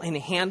deal and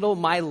handle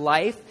my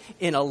life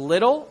in a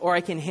little, or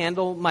I can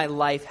handle my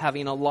life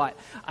having a lot.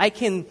 I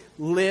can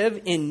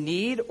live in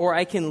need, or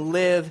I can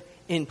live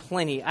in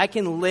plenty. I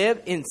can live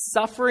in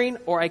suffering,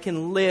 or I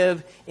can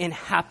live in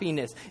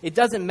happiness. It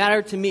doesn't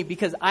matter to me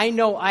because I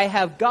know I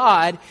have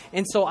God,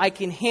 and so I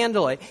can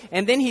handle it.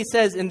 And then he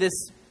says in this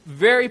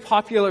very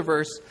popular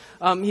verse,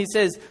 he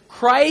says,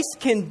 Christ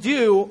can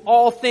do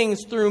all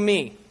things through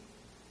me.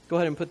 Go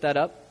ahead and put that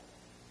up.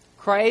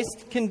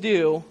 Christ can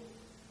do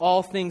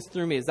all things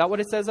through me. Is that what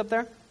it says up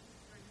there?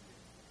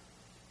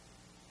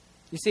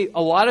 You see,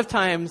 a lot of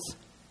times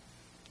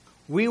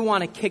we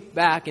want to kick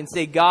back and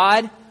say,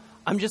 God,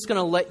 I'm just going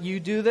to let you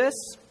do this.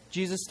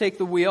 Jesus, take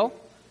the wheel.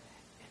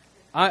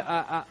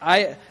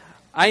 I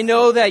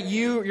know that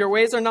your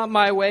ways are not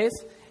my ways.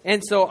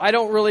 And so I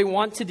don't really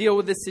want to deal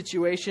with this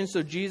situation.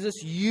 So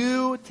Jesus,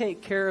 you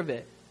take care of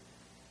it.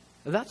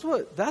 That's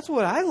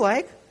what I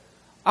like.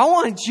 I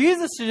want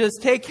Jesus to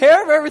just take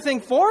care of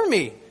everything for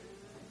me.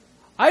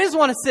 I just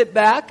want to sit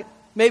back,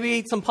 maybe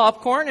eat some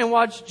popcorn and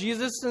watch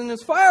Jesus and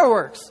his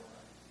fireworks.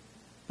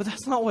 But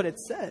that's not what it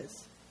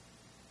says.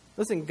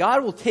 Listen,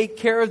 God will take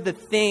care of the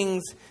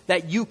things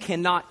that you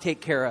cannot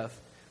take care of.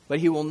 But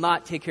he will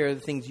not take care of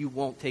the things you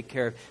won't take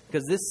care of.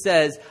 Because this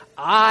says,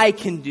 I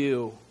can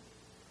do.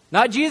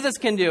 Not Jesus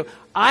can do.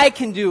 I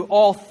can do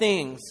all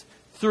things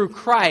through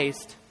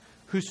Christ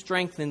who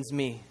strengthens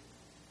me.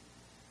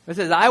 It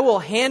says, I will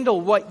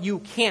handle what you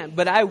can't,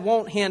 but I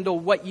won't handle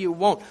what you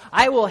won't.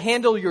 I will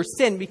handle your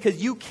sin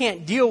because you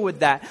can't deal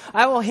with that.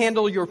 I will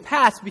handle your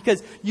past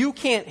because you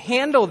can't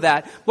handle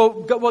that.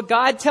 But what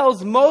God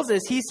tells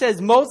Moses, he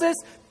says, Moses,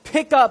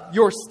 pick up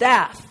your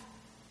staff.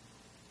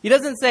 He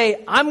doesn't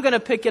say, I'm going to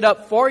pick it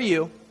up for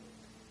you.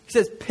 He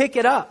says, pick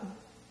it up.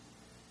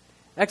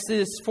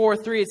 Exodus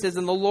 4:3, it says,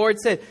 and the Lord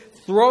said,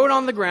 throw it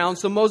on the ground.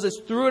 So Moses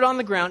threw it on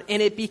the ground,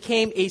 and it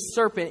became a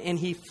serpent, and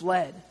he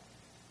fled.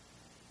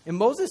 And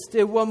Moses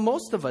did what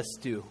most of us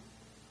do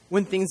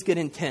when things get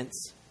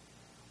intense.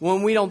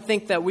 When we don't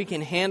think that we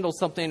can handle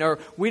something or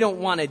we don't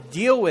want to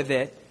deal with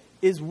it,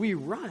 is we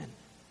run.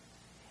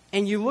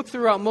 And you look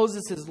throughout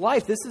Moses'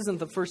 life, this isn't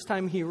the first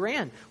time he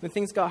ran. When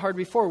things got hard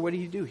before, what did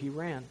he do? He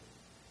ran.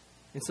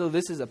 And so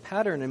this is a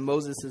pattern in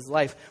Moses'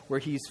 life where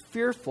he's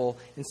fearful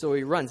and so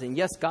he runs. And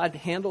yes, God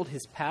handled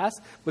his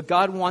past, but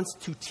God wants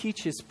to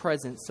teach his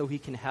present so he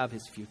can have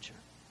his future.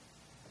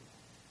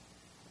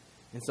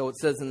 And so it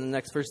says in the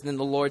next verse, then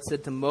the Lord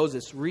said to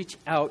Moses, reach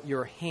out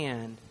your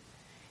hand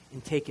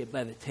and take it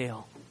by the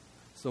tail.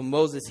 So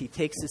Moses, he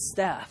takes his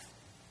staff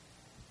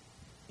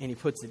and he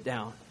puts it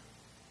down.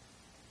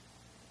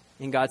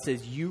 And God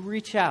says, you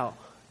reach out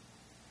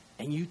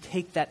and you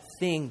take that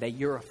thing that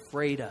you're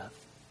afraid of.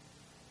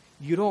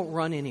 You don't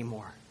run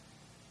anymore.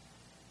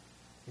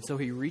 And so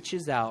he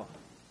reaches out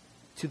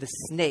to the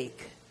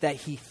snake that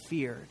he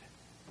feared.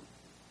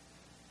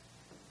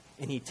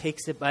 And he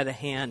takes it by the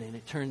hand and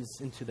it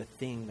turns into the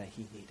thing that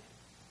he needed.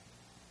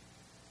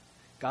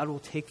 God will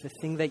take the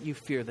thing that you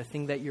fear, the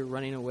thing that you're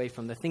running away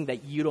from, the thing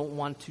that you don't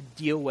want to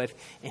deal with,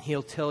 and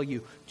he'll tell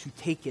you to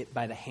take it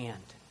by the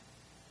hand,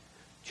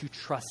 to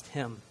trust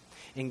him.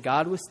 And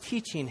God was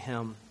teaching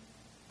him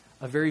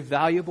a very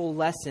valuable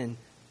lesson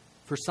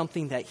for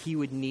something that he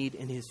would need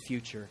in his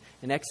future.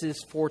 In Exodus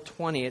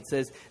 4:20, it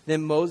says,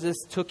 then Moses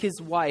took his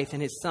wife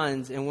and his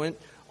sons and went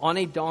on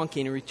a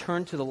donkey and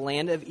returned to the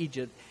land of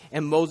Egypt.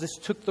 And Moses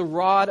took the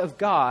rod of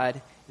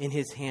God in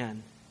his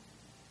hand.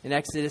 In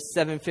Exodus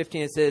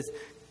 7:15, it says,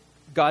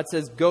 God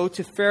says, go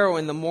to Pharaoh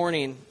in the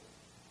morning.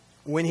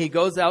 When he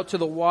goes out to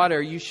the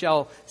water, you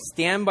shall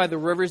stand by the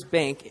river's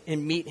bank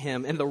and meet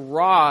him. And the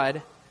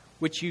rod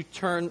which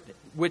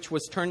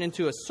was turned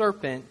into a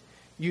serpent,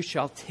 you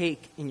shall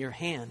take in your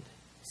hand.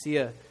 See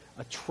a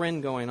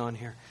trend going on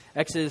here.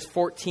 Exodus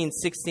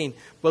 14:16.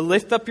 But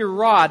lift up your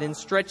rod and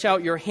stretch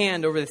out your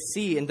hand over the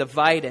sea and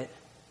divide it.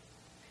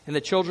 And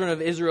the children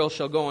of Israel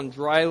shall go on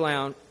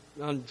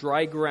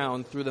dry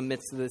ground through the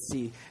midst of the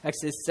sea.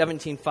 Exodus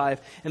 17:5.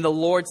 And the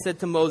Lord said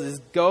to Moses,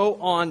 go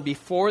on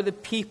before the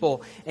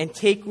people and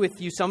take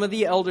with you some of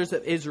the elders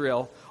of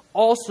Israel.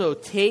 Also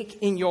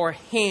take in your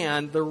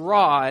hand the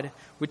rod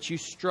which you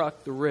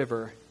struck the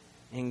river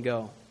and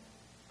go.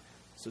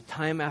 So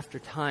time after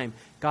time,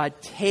 God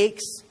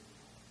takes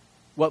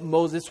what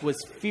Moses was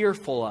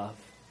fearful of.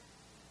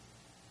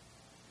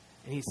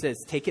 And he says,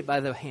 take it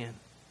by the hand.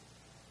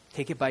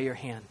 Take it by your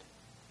hand.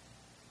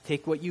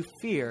 Take what you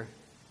fear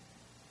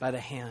by the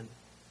hand.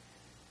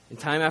 And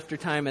time after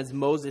time, as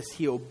Moses,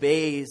 he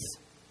obeys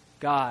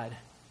God,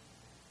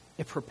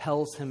 it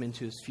propels him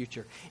into his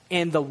future.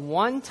 And the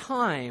one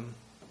time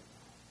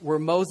where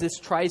Moses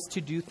tries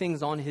to do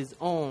things on his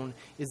own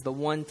is the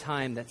one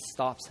time that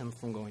stops him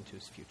from going to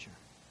his future.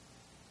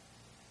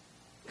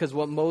 Because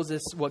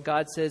what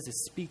God says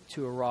is speak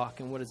to a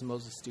rock, and what does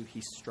Moses do? He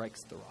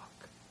strikes the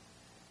rock.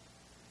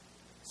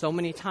 So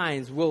many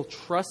times we'll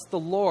trust the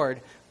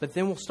Lord, but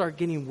then we'll start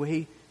getting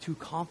way too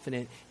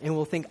confident, and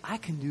we'll think, I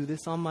can do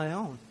this on my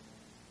own.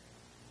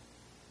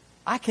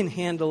 I can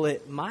handle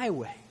it my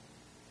way.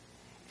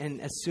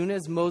 And as soon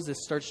as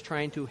Moses starts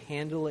trying to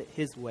handle it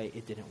his way,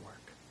 it didn't work.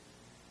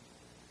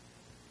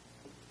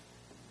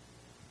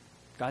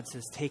 God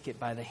says, take it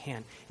by the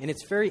hand. And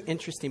it's very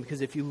interesting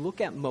because if you look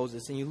at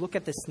Moses and you look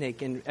at the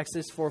snake in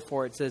Exodus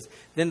 4:4, it says,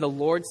 then the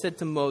Lord said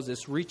to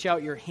Moses, reach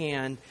out your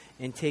hand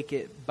and take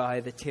it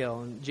by the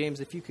tail. And James,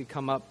 if you could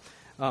come up,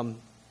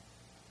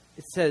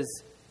 it says,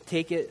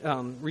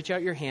 reach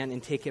out your hand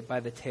and take it by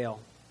the tail.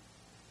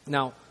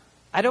 Now,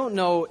 I don't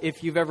know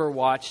if you've ever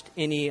watched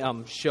any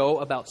show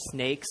about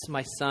snakes.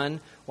 My son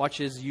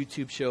watches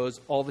YouTube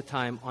shows all the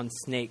time on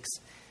snakes.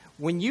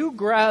 When you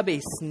grab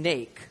a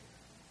snake,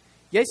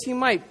 yes, you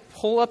might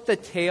pull up the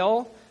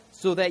tail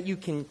so that you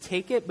can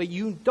take it, but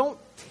you don't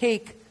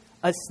take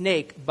a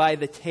snake by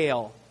the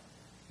tail.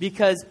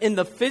 Because in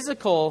the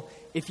physical,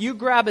 if you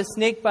grab a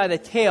snake by the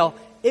tail,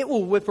 it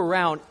will whip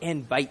around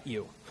and bite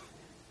you.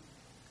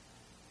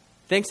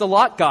 Thanks a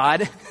lot,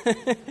 God.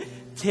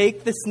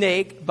 Take the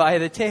snake by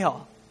the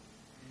tail.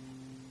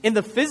 In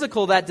the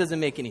physical, that doesn't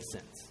make any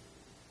sense.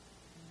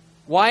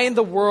 Why in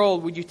the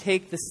world would you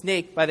take the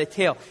snake by the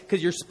tail?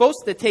 Because you're supposed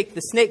to take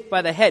the snake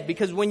by the head.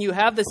 Because when you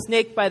have the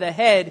snake by the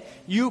head,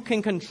 you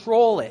can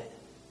control it.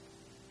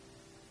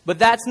 But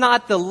that's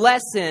not the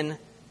lesson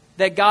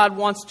that God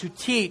wants to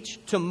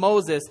teach to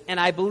Moses. And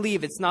I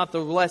believe it's not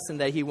the lesson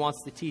that he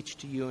wants to teach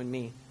to you and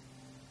me.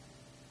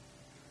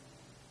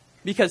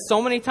 Because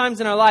so many times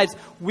in our lives,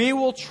 we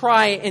will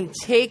try and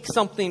take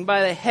something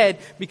by the head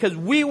because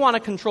we want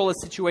to control a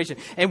situation.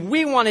 And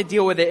we want to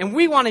deal with it. And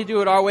we want to do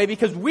it our way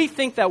because we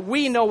think that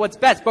we know what's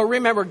best. But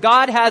remember,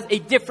 God has a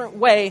different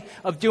way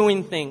of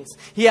doing things.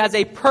 He has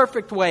a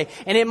perfect way.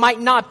 And it might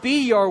not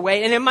be your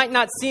way. And it might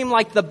not seem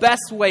like the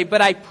best way.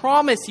 But I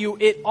promise you,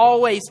 it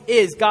always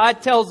is.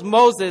 God tells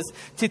Moses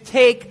to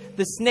take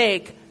the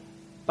snake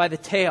by the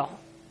tail.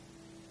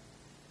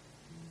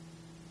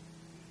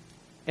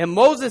 And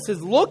Moses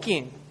is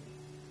looking.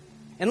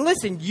 And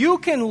listen, you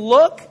can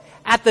look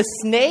at the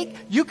snake.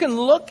 You can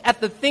look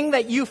at the thing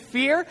that you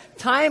fear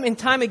time and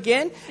time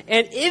again.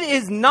 And it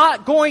is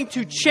not going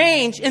to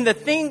change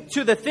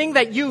to the thing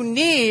that you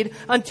need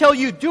until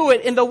you do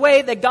it in the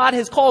way that God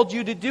has called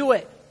you to do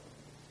it.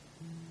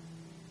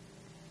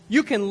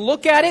 You can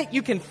look at it.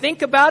 You can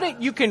think about it.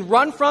 You can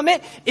run from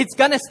it. It's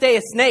going to stay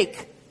a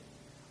snake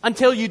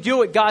until you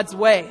do it God's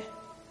way.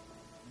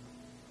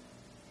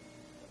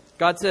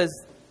 God says,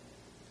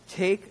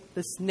 take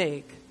the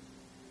snake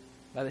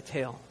by the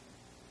tail.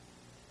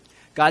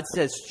 God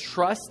says,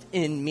 trust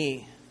in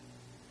me.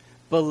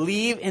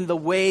 Believe in the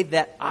way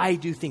that I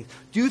do things.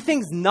 Do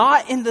things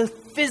not in the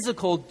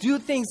physical. Do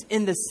things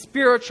in the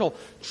spiritual.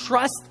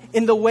 Trust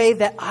in the way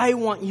that I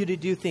want you to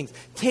do things.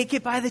 Take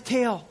it by the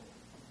tail.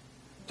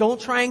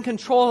 Don't try and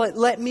control it.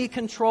 Let me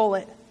control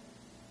it.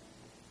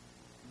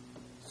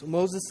 So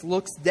Moses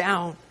looks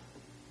down.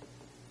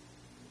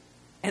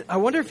 And I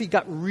wonder if he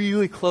got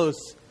really close.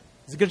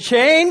 Is it going to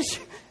change?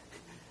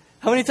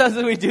 How many times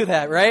do we do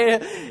that, right?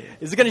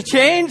 Is it going to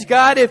change?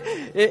 God, if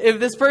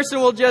this person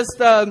will just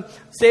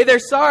say they're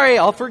sorry,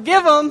 I'll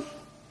forgive them.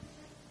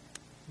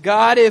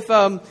 God,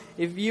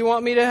 if you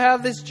want me to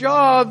have this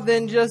job,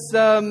 then just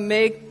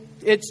make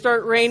it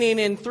start raining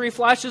in 3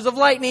 flashes of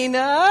lightning.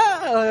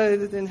 It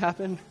didn't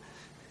happen.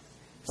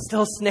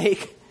 Still a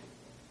snake.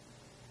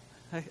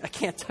 I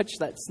can't touch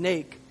that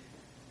snake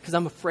because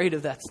I'm afraid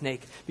of that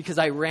snake, because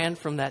I ran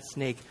from that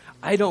snake.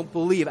 I don't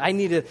believe. I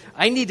need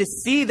to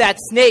see that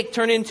snake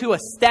turn into a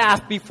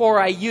staff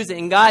before I use it.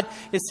 And God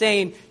is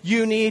saying,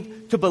 you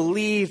need to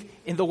believe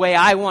in the way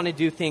I want to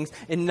do things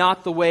and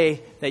not the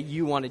way that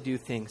you want to do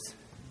things.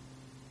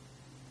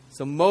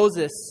 So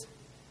Moses,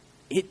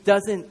 it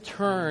doesn't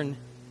turn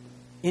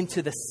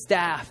into the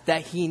staff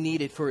that he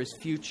needed for his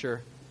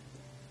future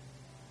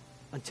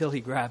until he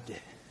grabbed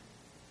it,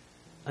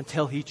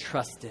 until he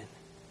trusted,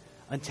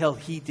 until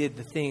he did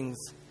the things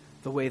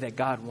the way that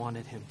God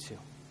wanted him to.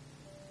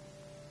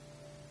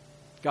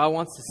 God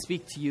wants to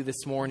speak to you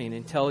this morning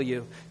and tell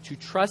you to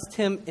trust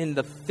him in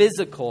the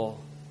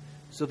physical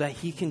so that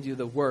he can do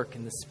the work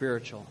in the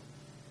spiritual.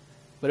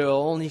 But it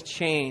will only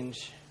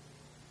change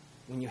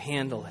when you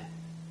handle it,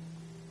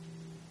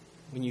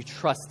 when you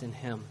trust in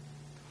him,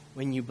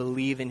 when you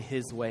believe in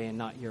his way and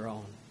not your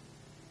own.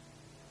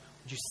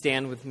 Would you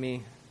stand with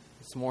me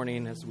this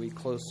morning as we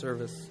close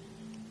service?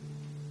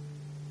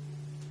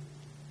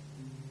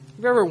 Have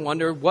you ever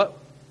wondered what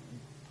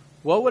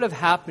would have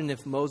happened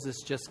if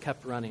Moses just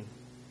kept running?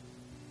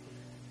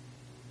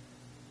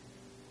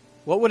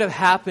 What would have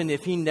happened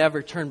if he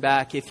never turned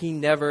back, if he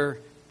never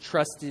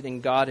trusted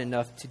in God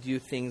enough to do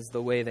things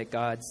the way that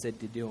God said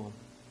to do them?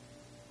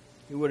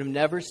 He would have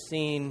never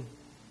seen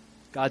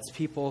God's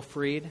people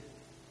freed.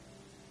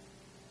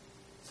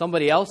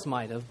 Somebody else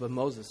might have, but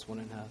Moses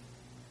wouldn't have.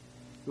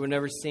 He would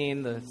have never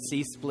seen the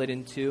sea split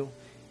in two.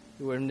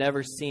 He would have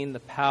never seen the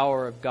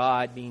power of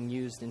God being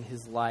used in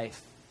his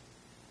life.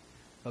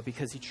 But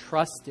because he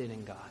trusted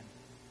in God,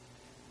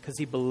 because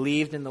he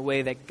believed in the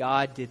way that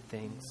God did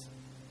things,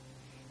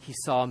 he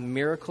saw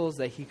miracles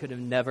that he could have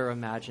never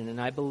imagined.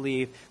 And I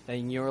believe that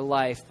in your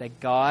life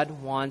that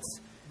God wants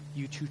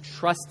you to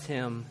trust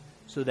him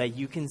so that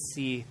you can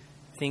see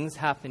things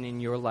happen in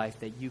your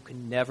life that you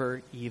can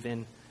never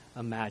even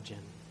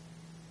imagine.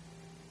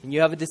 And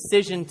you have a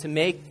decision to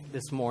make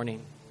this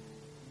morning.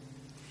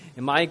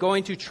 Am I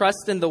going to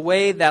trust in the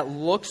way that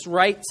looks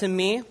right to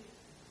me?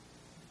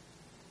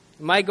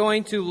 Am I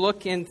going to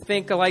look and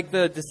think like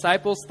the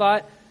disciples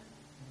thought?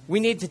 We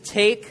need to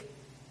take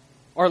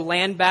our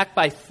land back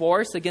by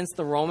force against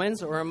the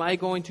Romans? Or am I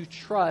going to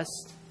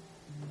trust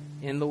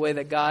in the way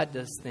that God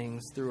does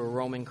things through a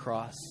Roman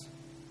cross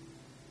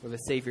where the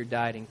Savior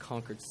died and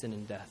conquered sin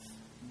and death?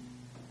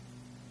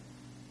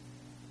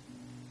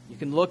 You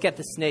can look at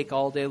the snake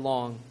all day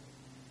long.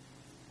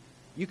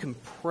 You can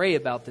pray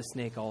about the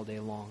snake all day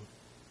long.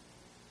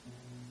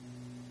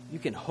 You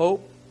can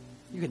hope.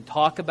 You can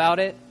talk about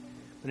it.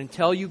 But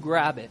until you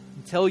grab it,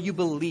 until you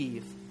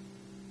believe,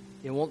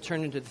 it won't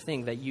turn into the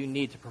thing that you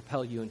need to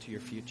propel you into your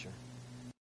future.